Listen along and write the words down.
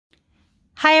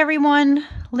Hi everyone,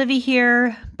 Livy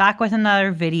here, back with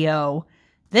another video.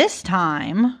 This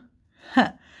time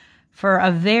for a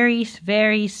very,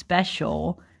 very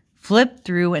special flip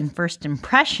through and first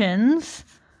impressions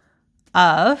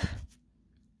of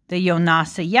the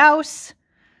Jonasa Jaus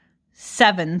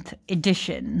 7th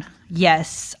edition.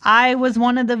 Yes, I was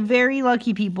one of the very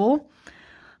lucky people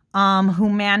who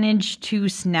managed to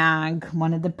snag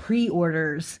one of the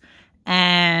pre-orders.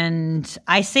 And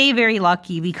I say very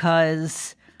lucky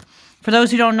because, for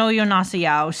those who don't know Jonasa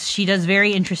Jaus, she does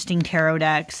very interesting tarot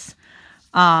decks.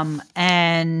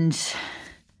 And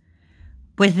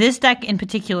with this deck in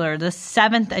particular, the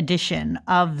 7th edition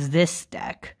of this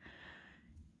deck,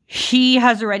 she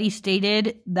has already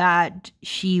stated that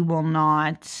she will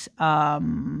not,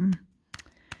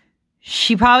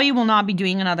 she probably will not be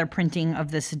doing another printing of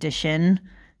this edition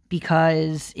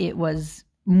because it was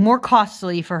more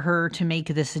costly for her to make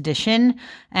this edition,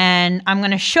 and I'm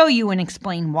going to show you and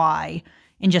explain why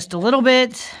in just a little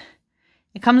bit.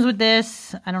 It comes with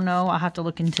this. I don't know. I'll have to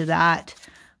look into that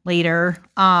later.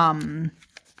 Pull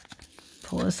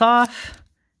this off.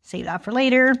 Save that for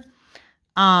later.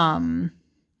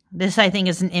 This, I think,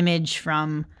 is an image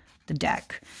from the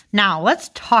deck. Now,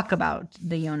 let's talk about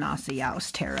the Jonasa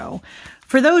Jaus tarot.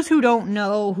 For those who don't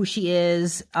know who she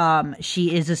is a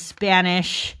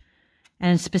Spanish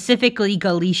and specifically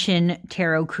Galician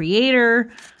tarot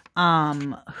creator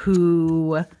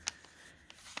who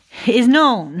is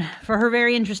known for her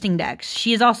very interesting decks.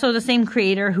 She is also the same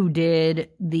creator who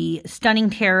did the Stunning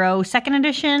Tarot 2nd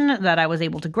edition that I was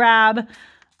able to grab.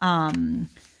 But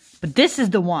this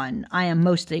is the one I am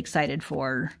mostly excited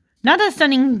for. Not that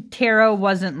Stunning Tarot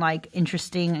wasn't like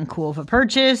interesting and cool of a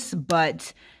purchase,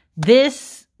 but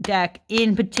this deck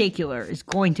in particular is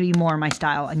going to be more my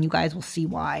style, and you guys will see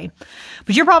why.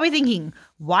 But you're probably thinking,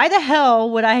 why the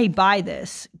hell would I buy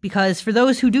this? Because for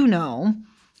those who do know,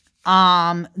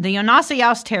 the Jonasa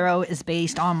Jaus tarot is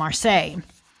based on Marseille.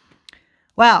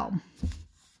 Well,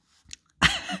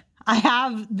 I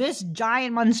have this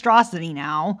giant monstrosity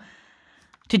now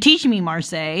to teach me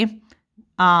Marseille.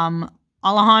 Alejandro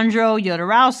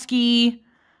Jodorowsky,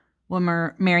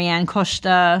 Marianne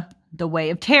Costa, The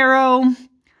Way of Tarot.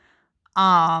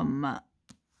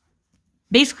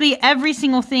 Basically every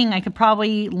single thing I could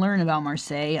probably learn about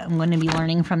Marseille, I'm going to be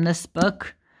learning from this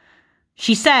book.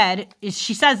 She says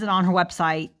it on her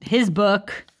website. His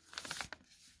book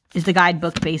is the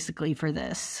guidebook basically for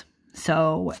this.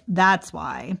 So that's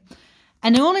why.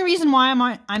 And the only reason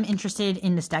why I'm interested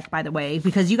in this deck, by the way,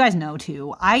 because you guys know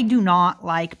too, I do not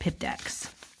like pip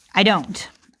decks. I don't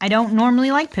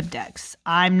normally like pip decks.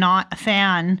 I'm not a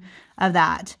fan of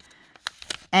that.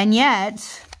 And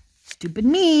yet, stupid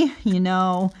me, you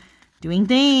know, doing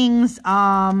things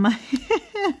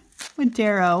with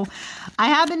tarot. I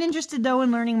have been interested, though,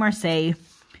 in learning Marseille.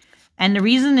 And the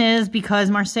reason is because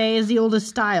Marseille is the oldest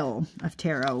style of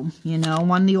tarot, you know,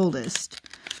 one of the oldest.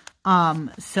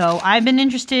 So I've been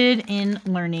interested in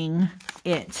learning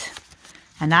it.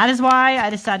 And that is why I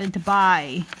decided to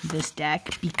buy this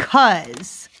deck,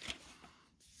 because...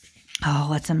 Oh,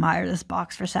 let's admire this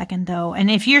box for a second, though.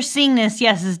 And if you're seeing this,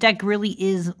 yes, this deck really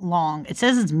is long. It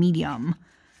says it's medium,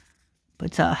 but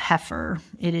it's a heifer.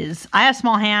 It is. I have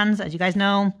small hands, as you guys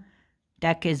know.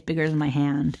 Deck is bigger than my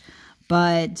hand.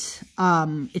 But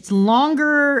it's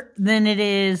longer than it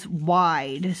is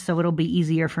wide, so it'll be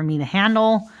easier for me to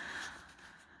handle.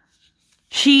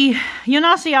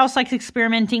 Jonasa Jaus likes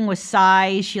experimenting with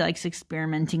size. She likes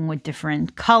experimenting with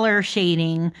different color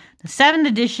shading. The 7th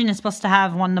edition is supposed to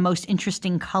have one of the most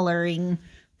interesting coloring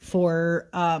for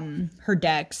her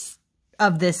decks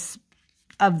of this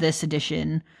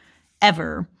edition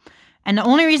ever. And the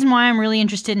only reason why I'm really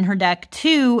interested in her deck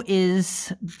too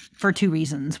is for 2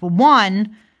 reasons. Well,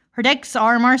 one, her decks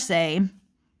are Marseille,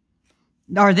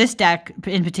 or this deck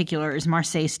in particular is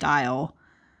Marseille style.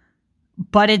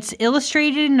 But it's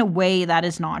illustrated in a way that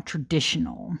is not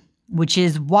traditional, which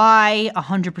is why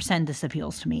 100% this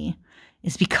appeals to me.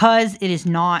 It's because it is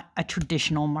not a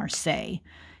traditional Marseille.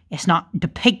 It's not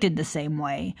depicted the same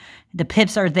way. The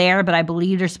pips are there, but I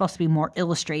believe they're supposed to be more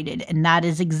illustrated. And that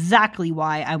is exactly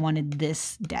why I wanted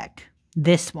this deck.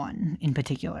 This one in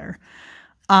particular.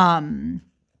 The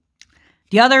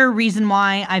other reason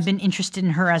why I've been interested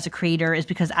in her as a creator is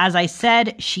because, as I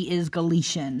said, she is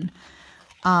Galician.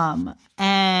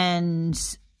 And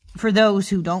for those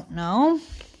who don't know,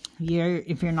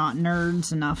 if you're not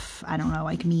nerds enough, I don't know,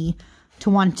 like me,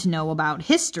 to want to know about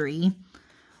history,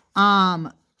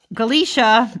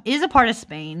 Galicia is a part of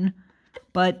Spain,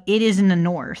 but it is in the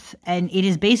north, and it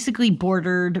is basically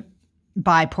bordered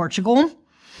by Portugal,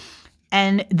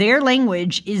 and their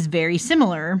language is very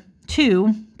similar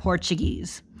to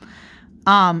Portuguese.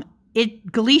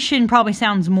 Galician probably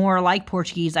sounds more like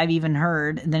Portuguese, I've even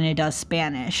heard, than it does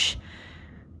Spanish.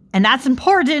 And that's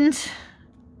important.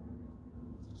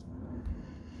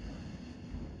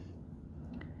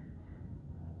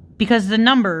 Because the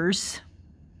numbers,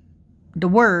 the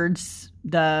words,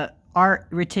 are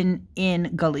written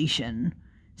in Galician.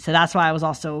 So that's why I was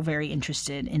also very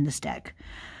interested in this deck.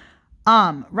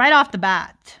 Right off the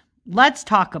bat, let's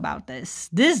talk about this.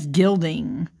 This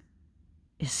gilding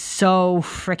is so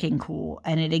freaking cool,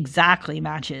 and it exactly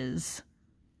matches.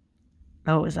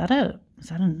 Oh,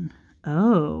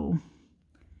 oh.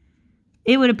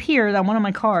 It would appear that one of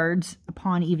my cards,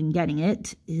 upon even getting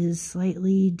it, is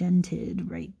slightly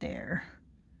dented right there.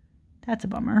 That's a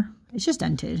bummer. It's just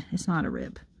dented. It's not a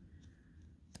rip.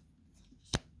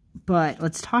 But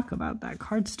let's talk about that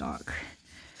cardstock.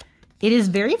 It is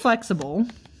very flexible,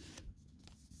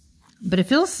 but it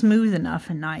feels smooth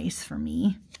enough and nice for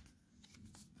me.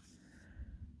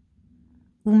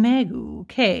 Umegu,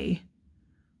 okay.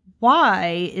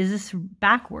 Why is this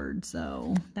backwards,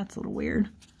 though? That's a little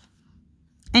weird.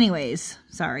 Anyways,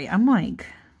 sorry, I'm like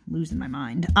losing my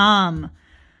mind.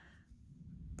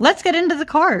 Let's get into the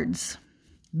cards.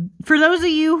 For those of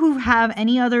you who have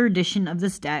any other edition of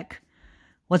this deck,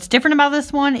 what's different about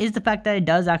this one is the fact that it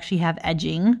does actually have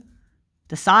edging,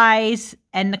 the size,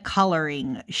 and the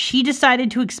coloring. She decided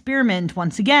to experiment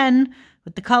once again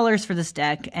with the colors for this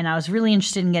deck, and I was really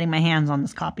interested in getting my hands on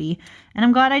this copy, and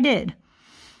I'm glad I did.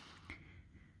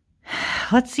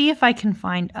 Let's see if I can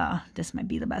find, this might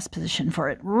be the best position for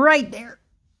it. Right there.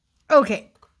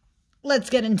 Okay, let's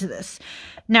get into this.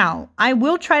 Now, I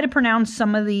will try to pronounce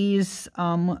some of these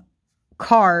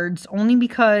cards only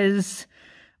because,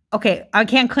 okay, I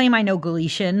can't claim I know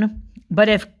Galician, but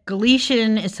if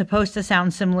Galician is supposed to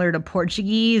sound similar to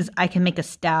Portuguese, I can make a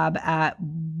stab at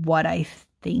what I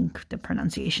think the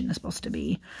pronunciation is supposed to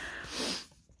be.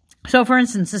 So, for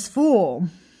instance, this Fool.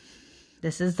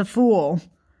 This is the Fool.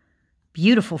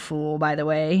 Beautiful Fool, by the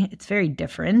way. It's very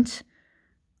different.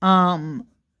 Oh,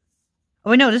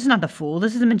 wait, no, this is not the Fool.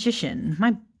 This is the Magician.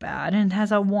 My bad. And it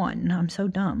has a 1. I'm so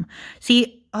dumb.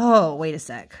 See, oh, wait a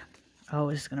sec. Oh,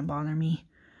 this is going to bother me.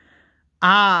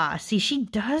 Ah, see, she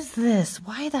does this.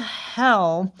 Why the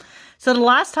hell? So the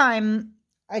last time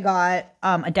I got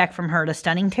a deck from her, the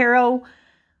Stunning Tarot,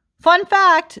 fun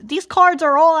fact, these cards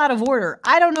are all out of order.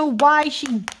 I don't know why she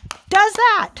does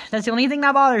that. That's the only thing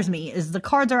that bothers me, is the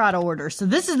cards are out of order. So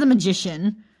this is the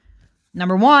Magician.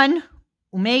 Number 1,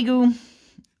 Umegu.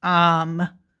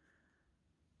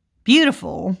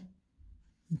 Beautiful.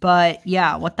 But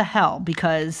yeah, what the hell?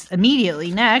 Because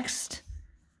immediately next,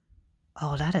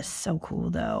 oh, that is so cool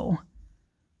though.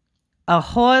 A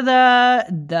Roda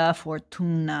da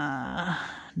Fortuna.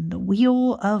 The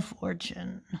Wheel of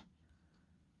Fortune.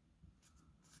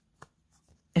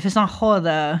 If it's not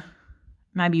Roda,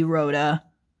 it might be Rhoda.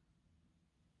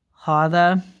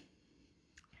 Roda.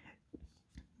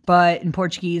 But in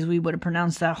Portuguese, we would have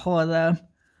pronounced that Roda.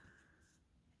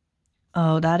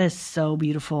 Oh, that is so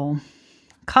beautiful.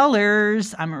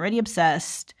 Colors. I'm already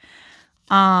obsessed.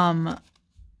 Oh,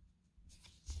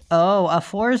 a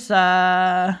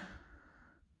Forza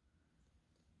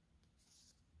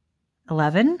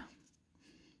 11.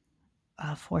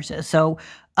 Forza. So,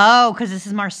 oh, because this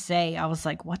is Marseille. I was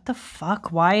like, what the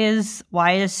fuck? Why is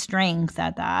strength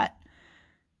at that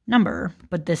number?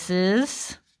 But this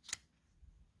is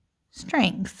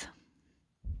strength.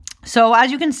 So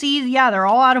as you can see, yeah, they're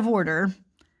all out of order,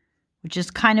 which is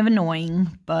kind of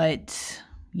annoying, but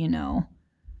you know.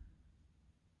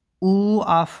 O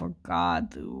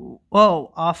Aforgado.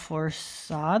 Oh,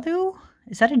 Aforçado?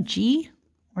 Is that a G?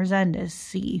 Or is that a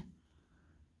C?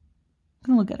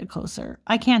 I'm going to look at it closer.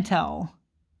 I can't tell.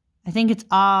 I think it's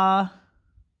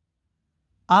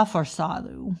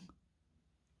Aforçado.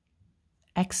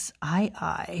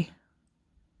 XII.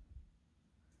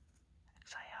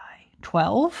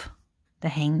 12? The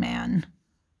Hangman.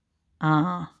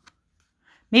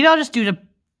 Maybe I'll just do the...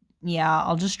 Yeah,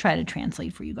 I'll just try to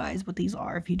translate for you guys what these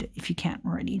are if you can't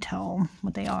already tell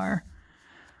what they are.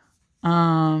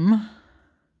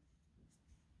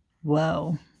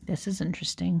 Whoa, this is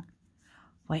interesting.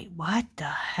 Wait, what the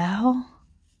hell?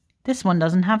 This one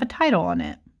doesn't have a title on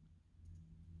it.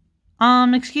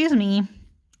 Excuse me.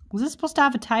 Was this supposed to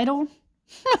have a title?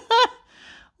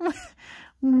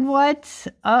 What?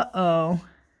 Uh-oh.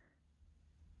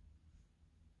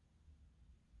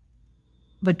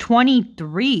 But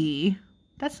 23?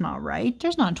 That's not right.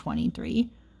 There's not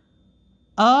 23.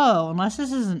 Oh, unless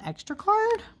this is an extra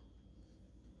card?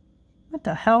 What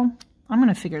the hell? I'm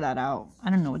going to figure that out. I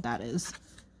don't know what that is.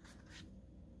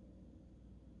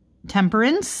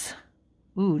 Temperance?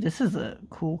 Ooh, this is a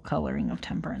cool coloring of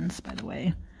Temperance, by the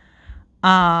way.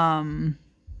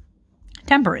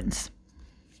 Temperance.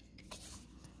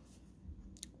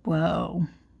 Whoa.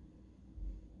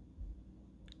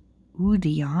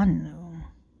 Udiano.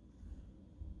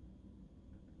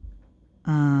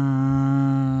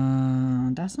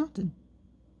 That's not the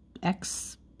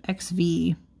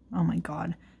XV. Oh my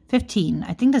god. 15.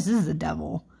 I think this is the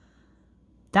devil.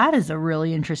 That is a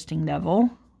really interesting devil.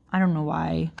 I don't know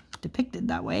why depicted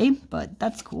that way, but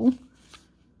that's cool.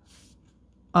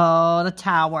 Oh, the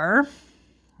tower.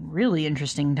 Really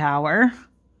interesting tower.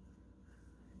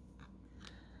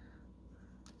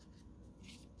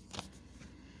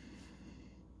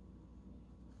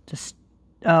 Just,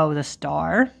 oh, the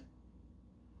star.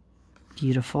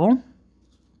 Beautiful.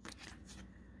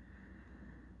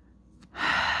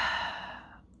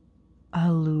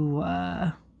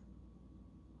 Alua.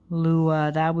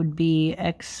 Lua, that would be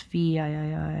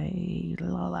XVII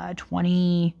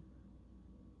 20.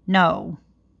 No,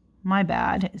 my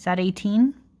bad. Is that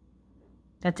 18?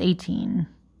 That's 18.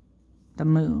 The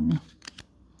moon.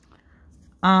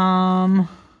 And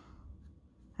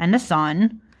the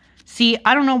sun. See,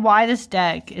 I don't know why this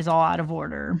deck is all out of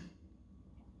order.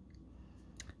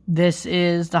 This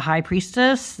is the High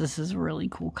Priestess. This is really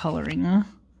cool coloring.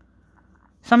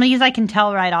 Some of these I can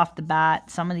tell right off the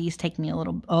bat. Some of these take me a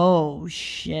little... Oh,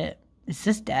 shit. Is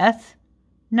this Death?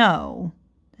 No.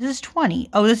 This is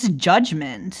 20. Oh, this is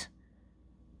Judgment.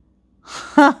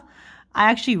 I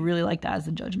actually really like that as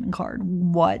a Judgment card.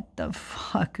 What the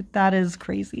fuck? That is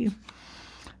crazy.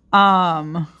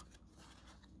 Oh,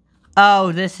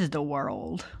 this is the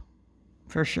World.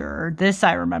 For sure. This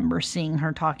I remember seeing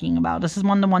her talking about. This is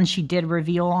one of the ones she did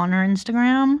reveal on her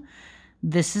Instagram.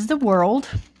 This is the World.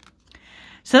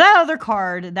 So that other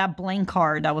card, that blank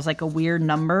card, that was like a weird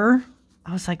number.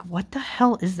 I was like, what the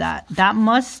hell is that? That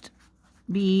must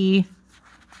be...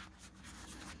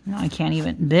 No, I can't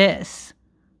even... This.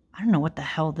 I don't know what the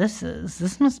hell this is.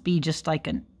 This must be just like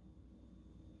an...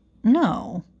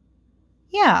 No.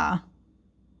 Yeah.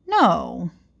 No.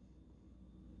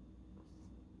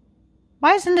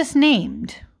 Why isn't this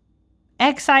named?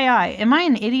 XII. Am I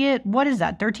an idiot? What is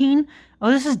that? 13? Oh,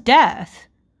 this is Death.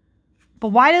 But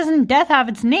why doesn't Death have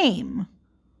its name?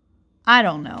 I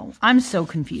don't know. I'm so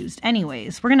confused.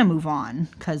 Anyways, we're going to move on.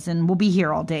 Because then we'll be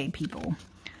here all day, people.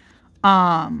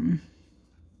 Utolu.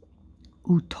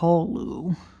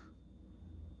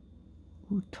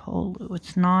 Utolu.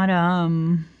 It's not,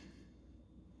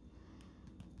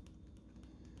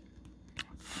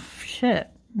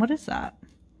 shit. What is that?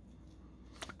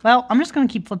 Well, I'm just going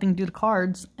to keep flipping through the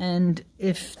cards. And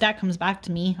if that comes back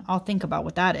to me, I'll think about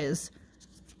what that is.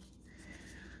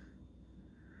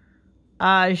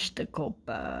 The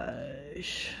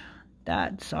Copas.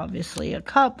 That's obviously a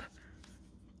cup.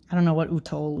 I don't know what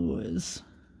Utolu is.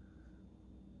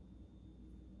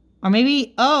 Or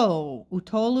maybe, oh,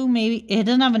 Utolu, maybe. It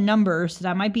doesn't have a number, so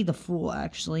that might be the Fool,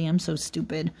 actually. I'm so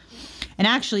stupid. And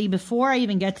actually, before I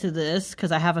even get to this,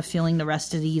 because I have a feeling the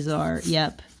rest of these are,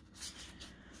 yep.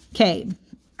 Okay,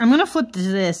 I'm going to flip to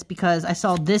this because I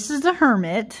saw this is the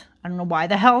Hermit. I don't know why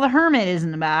the hell the Hermit is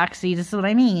in the back. See, this is what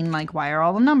I mean. Like, why are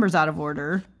all the numbers out of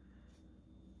order?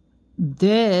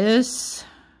 This.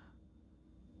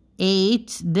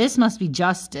 8. This must be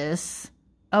Justice.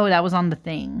 Oh, that was on the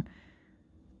thing.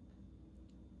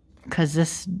 Because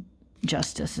this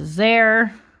Justice is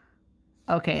there.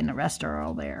 Okay, and the rest are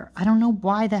all there. I don't know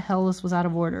why the hell this was out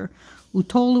of order.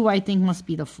 Utolu, I think, must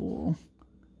be the Fool.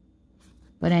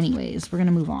 But anyways, we're going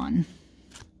to move on.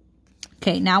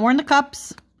 Okay, now we're in the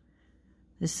cups.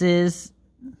 This is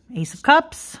Ace of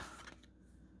Cups,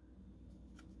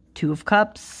 2 of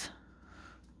Cups,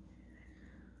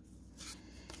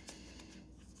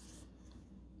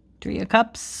 Three of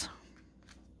Cups,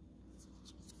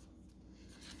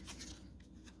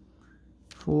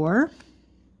 4,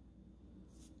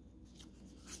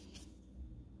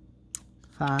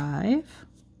 5,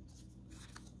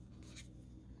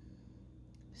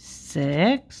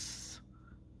 6,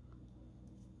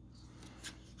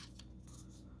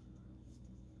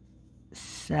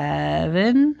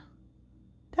 7.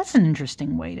 That's an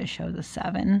interesting way to show the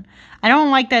 7. I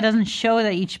don't like that it doesn't show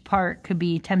that each part could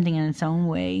be tempting in its own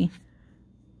way.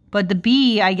 But the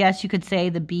B, I guess you could say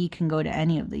the B can go to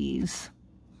any of these.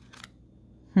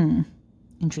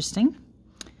 Interesting.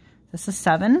 This is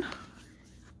 7.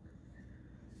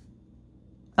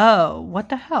 Oh, what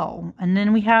the hell? And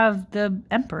then we have the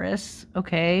Empress.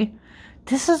 Okay.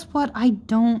 This is what I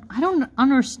don't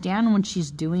understand what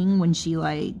she's doing when she,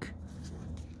 like,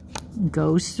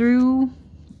 goes through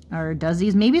or does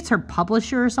these. Maybe it's her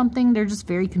publisher or something. They're just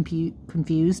very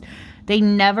confused. They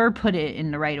never put it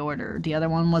in the right order. The other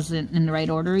one wasn't in the right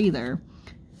order either.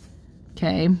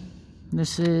 Okay.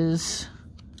 This is...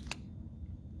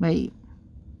 Wait.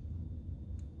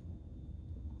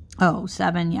 Oh,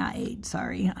 7. Yeah, 8.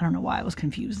 Sorry. I don't know why I was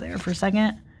confused there for a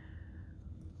second.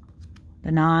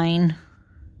 The 9.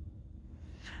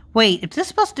 Wait, if this is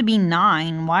supposed to be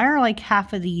 9, why are like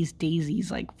half of these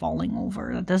daisies like falling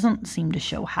over? That doesn't seem to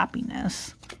show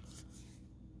happiness.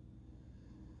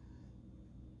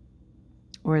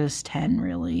 Or is 10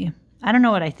 really? I don't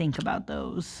know what I think about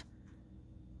those.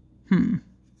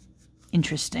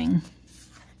 Interesting.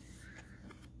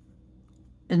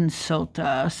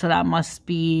 Insulta. So that must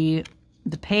be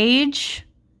the page.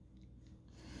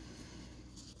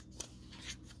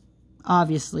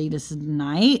 Obviously, this is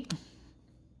knight.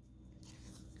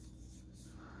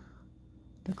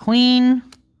 The queen.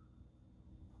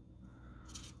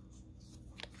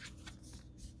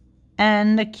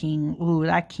 And the king. Ooh,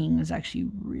 that king is actually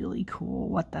really cool.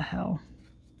 What the hell?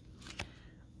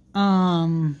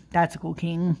 That's a cool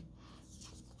king.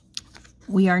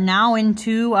 We are now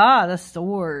into, the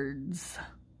swords.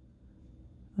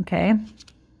 Okay.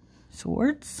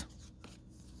 Swords.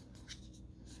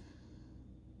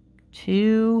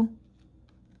 2.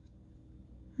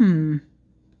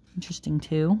 Interesting,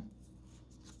 2.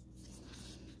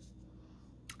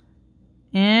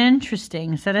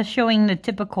 Interesting. Instead of showing the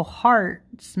typical heart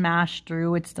smashed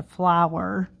through, it's the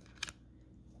flower.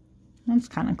 That's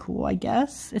kind of cool, I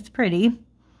guess. It's pretty.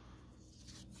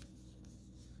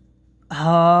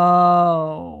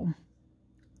 Oh.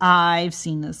 I've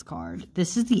seen this card.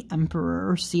 This is the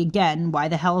Emperor. See, again, why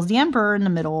the hell is the Emperor in the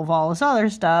middle of all this other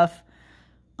stuff?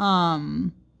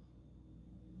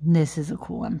 This is a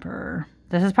cool Emperor.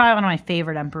 This is probably one of my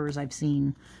favorite Emperors I've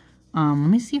seen. Let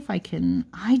me see if I can...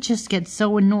 I just get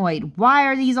so annoyed. Why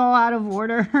are these all out of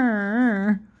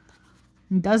order?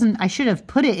 I should have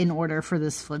put it in order for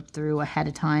this flip through ahead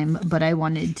of time, but I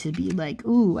wanted to be like,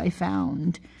 ooh, I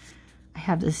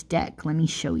have this deck. Let me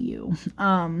show you.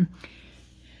 That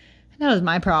was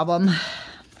my problem.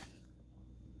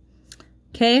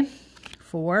 Okay.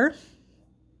 4.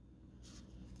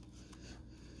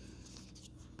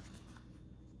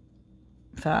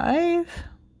 5.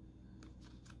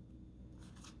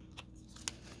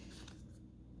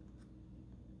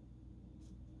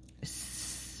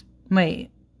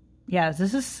 Wait, yeah,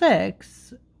 this is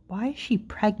 6. Why is she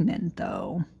pregnant,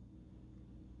 though?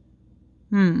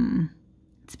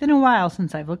 It's been a while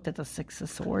since I've looked at the 6 of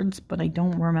Swords, but I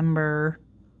don't remember.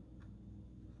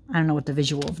 I don't know what the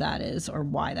visual of that is or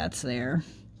why that's there.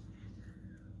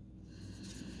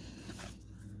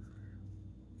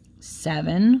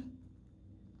 7.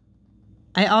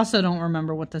 I also don't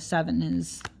remember what the 7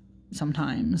 is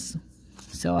sometimes,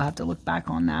 so I'll have to look back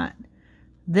on that.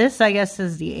 This, I guess,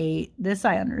 is the 8. This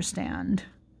I understand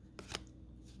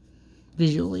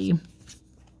visually.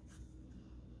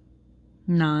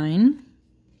 9.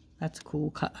 That's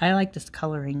cool. I like this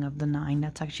coloring of the 9.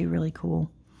 That's actually really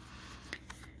cool.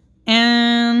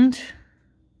 And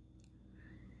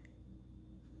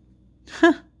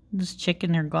this chick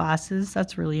in her glasses.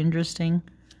 That's really interesting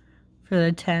for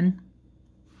the 10.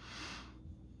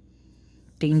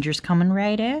 Danger's coming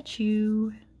right at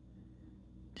you.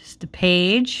 Just a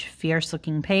page, fierce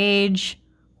looking page.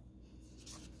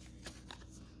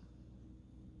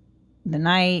 The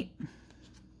knight.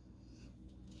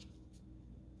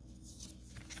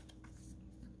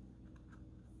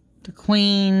 The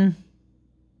queen.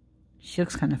 She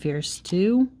looks kind of fierce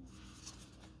too.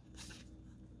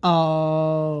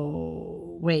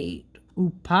 Oh, wait.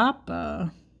 Ooh,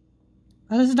 Papa.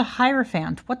 Oh, this is the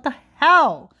Hierophant. What the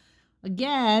hell?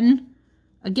 Again.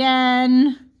 I'm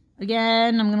going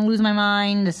to lose my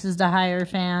mind. This is the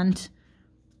Hierophant.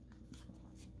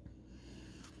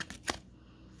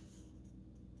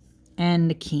 And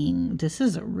the king. This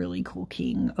is a really cool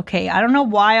king. Okay, I don't know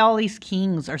why all these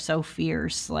kings are so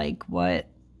fierce. Like, what?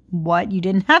 You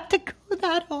didn't have to go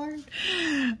that hard.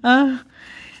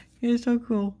 It's so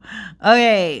cool.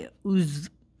 Okay.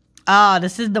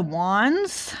 This is the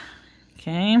wands.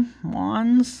 Okay,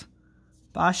 wands.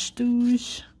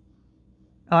 Bastos.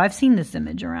 Oh, I've seen this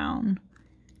image around.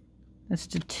 That's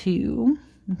the 2.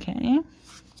 Okay.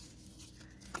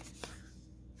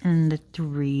 And the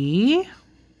 3.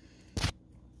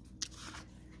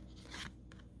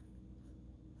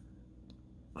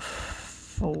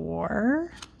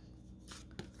 4.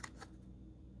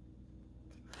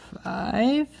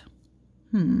 5.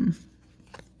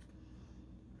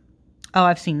 Oh,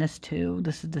 I've seen this too.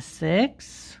 This is the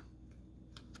 6.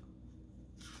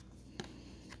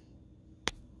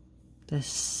 The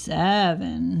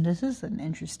 7. This is an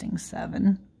interesting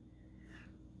 7.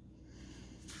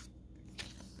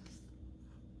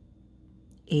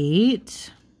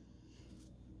 8.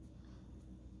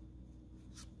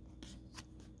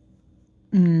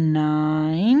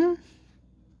 9.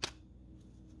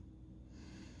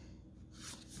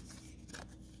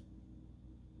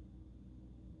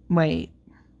 'Wait.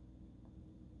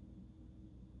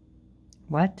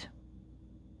 What?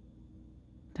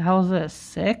 The hell is this?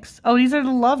 6? Oh, these are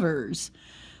the lovers.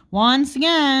 Once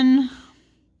again,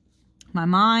 my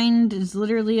mind is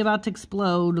literally about to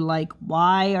explode. Like,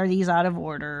 why are these out of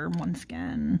order? Once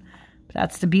again. But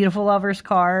that's the beautiful lovers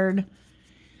card.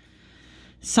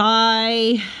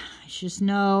 Sigh. I just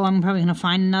know I'm probably going to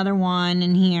find another one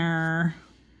in here.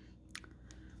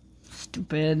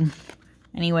 Stupid.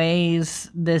 Anyways,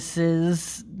 this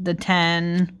is the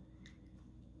 10.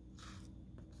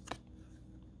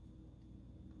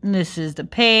 This is the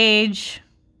page.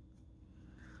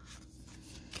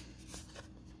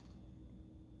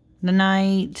 The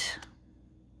knight.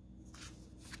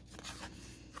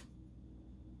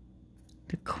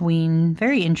 The queen.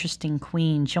 Very interesting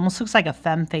queen. She almost looks like a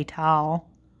femme fatale.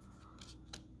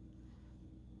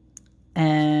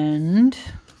 And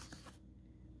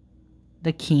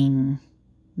the king.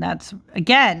 That's,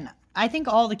 again, I think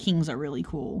all the kings are really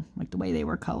cool. Like the way they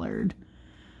were colored.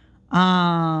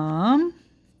 And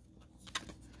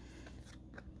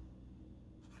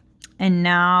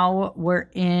now we're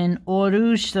in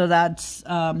Orange, so that's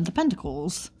the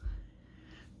pentacles.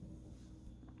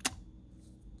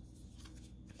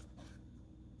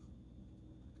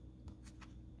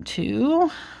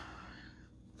 Two,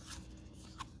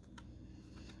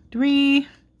 3,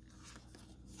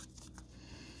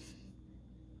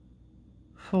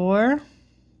 4,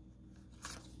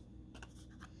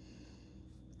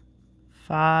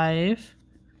 5.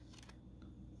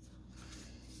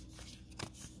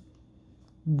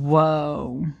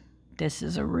 Whoa. This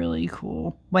is a really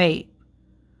cool. Wait.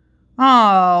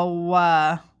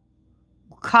 Oh,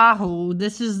 Kahu.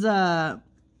 This is the...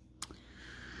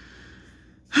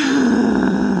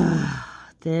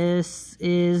 This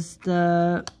is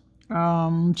the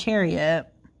Chariot.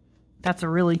 That's a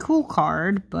really cool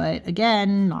card, but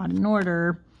again, not in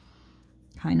order.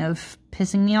 Kind of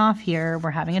pissing me off here.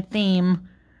 We're having a theme.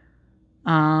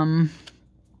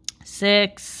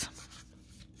 6,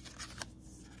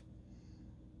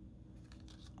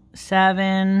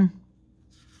 7,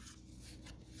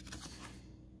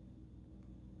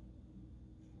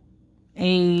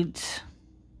 8,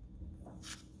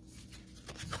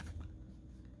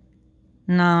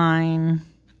 9,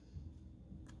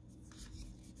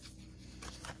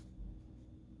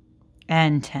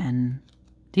 and 10.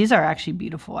 These are actually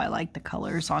beautiful. I like the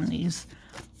colors on these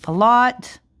a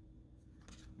lot.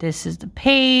 This is the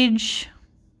page.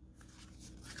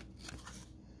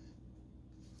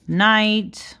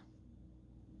 Knight.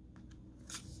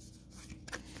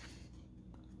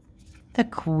 The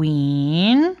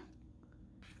queen.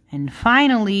 And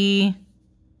finally,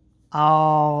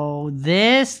 oh,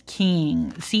 this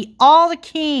king. See, all the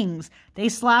kings, they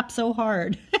slap so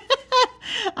hard.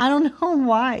 I don't know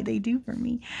why they do for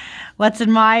me. Let's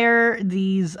admire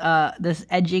these, this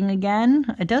edging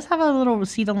again. It does have a little,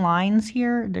 see the lines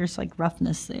here? There's like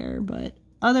roughness there, but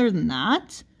other than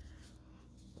that,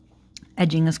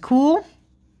 edging is cool.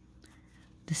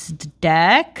 This is the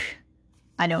deck.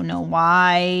 I don't know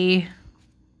why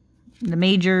the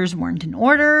majors weren't in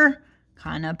order.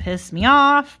 Kind of pissed me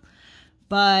off.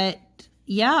 But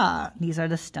yeah, these are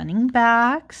the stunning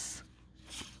backs.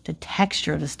 The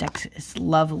texture of this deck is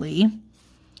lovely.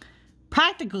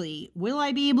 Practically, will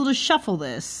I be able to shuffle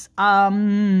this?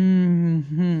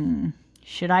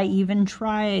 Should I even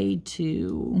try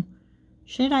to?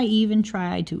 Should I even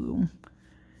try to?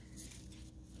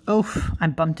 Oh, I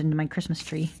bumped into my Christmas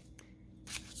tree.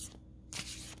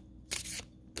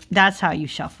 That's how you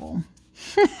shuffle.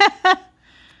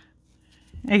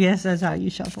 I guess that's how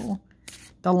you shuffle.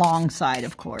 The long side,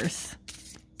 of course.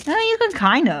 You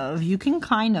can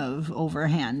kind of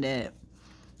overhand it.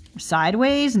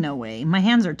 Sideways? No way. My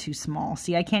hands are too small.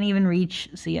 See, I can't even reach.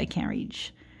 See, I can't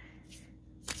reach.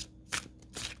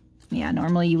 Yeah,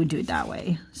 normally you would do it that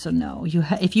way. So no,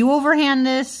 if you overhand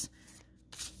this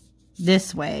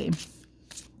way,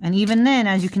 and even then,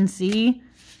 as you can see,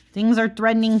 things are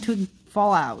threatening to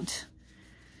fall out.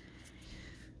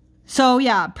 So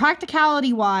yeah,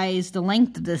 practicality-wise, the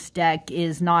length of this deck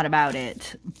is not about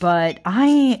it. But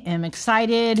I am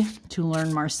excited to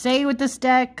learn Marseille with this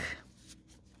deck.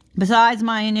 Besides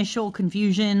my initial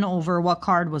confusion over what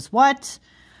card was what.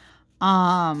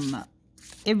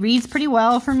 it reads pretty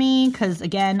well for me because,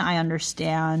 again, I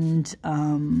understand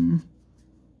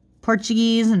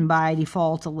Portuguese and by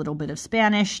default a little bit of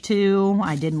Spanish too.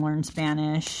 I did learn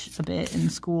Spanish a bit in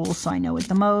school, so I know it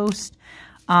the most.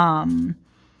 So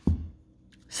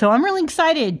I'm really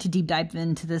excited to deep dive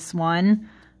into this one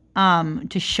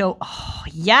to show. Oh,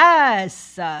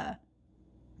 yes!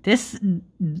 That's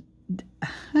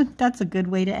a good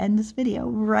way to end this video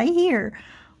right here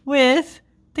with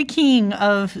the King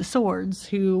of Swords,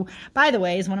 who, by the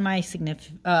way, is one of my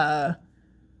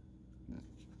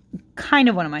kind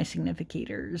of one of my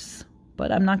significators,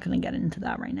 but I'm not going to get into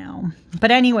that right now.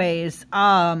 But anyways,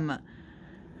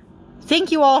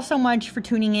 thank you all so much for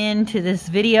tuning in to this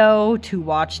video to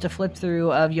watch the flip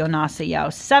through of Jonasa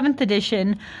Jaus 7th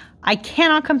edition. I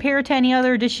cannot compare it to any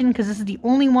other edition because this is the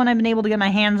only one I've been able to get my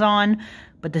hands on,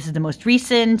 but this is the most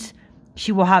recent.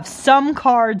 She will have some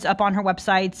cards up on her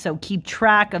website, so keep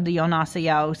track of the Jonasa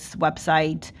Jaus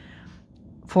website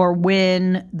for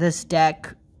when this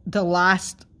deck, the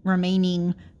last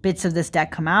remaining bits of this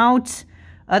deck, come out.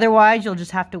 Otherwise, you'll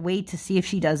just have to wait to see if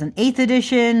she does an 8th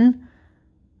edition.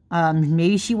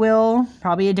 Maybe she will.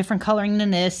 Probably a different coloring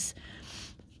than this.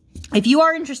 If you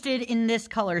are interested in this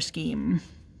color scheme,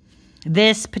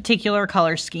 this particular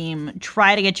color scheme,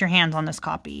 try to get your hands on this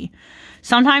copy.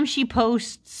 Sometimes she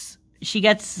posts, she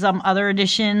gets some other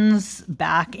editions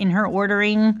back in her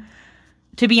ordering.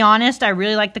 To be honest, I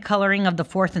really like the coloring of the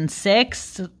 4th and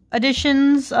 6th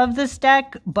editions of this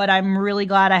deck, but I'm really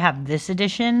glad I have this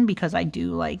edition because I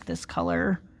do like this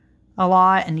color a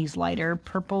lot and these lighter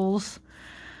purples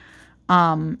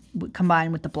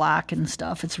combined with the black and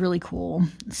stuff. It's really cool.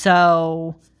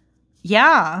 So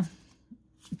yeah,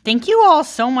 thank you all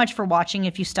so much for watching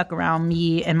if you stuck around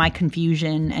me and my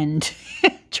confusion and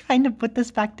trying to put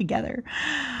this back together.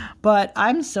 But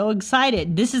I'm so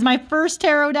excited. This is my first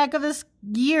tarot deck of this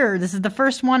year. This is the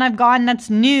first one I've gotten that's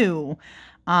new.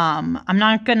 I'm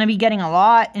not going to be getting a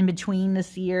lot in between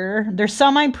this year. There's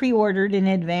some I pre-ordered in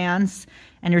advance,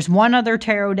 and there's one other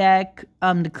tarot deck,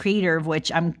 the creator of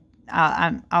which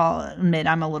I'll admit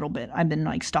I'm a little bit, I've been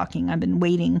like stalking. I've been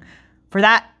waiting for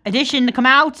that edition to come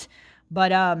out.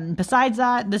 But besides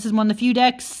that, this is one of the few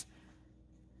decks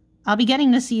I'll be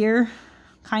getting this year,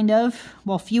 kind of.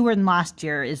 Well, fewer than last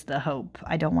year is the hope.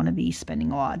 I don't want to be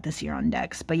spending a lot this year on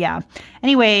decks. But yeah,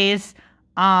 anyways,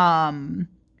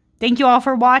 thank you all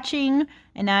for watching,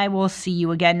 and I will see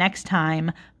you again next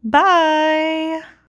time. Bye!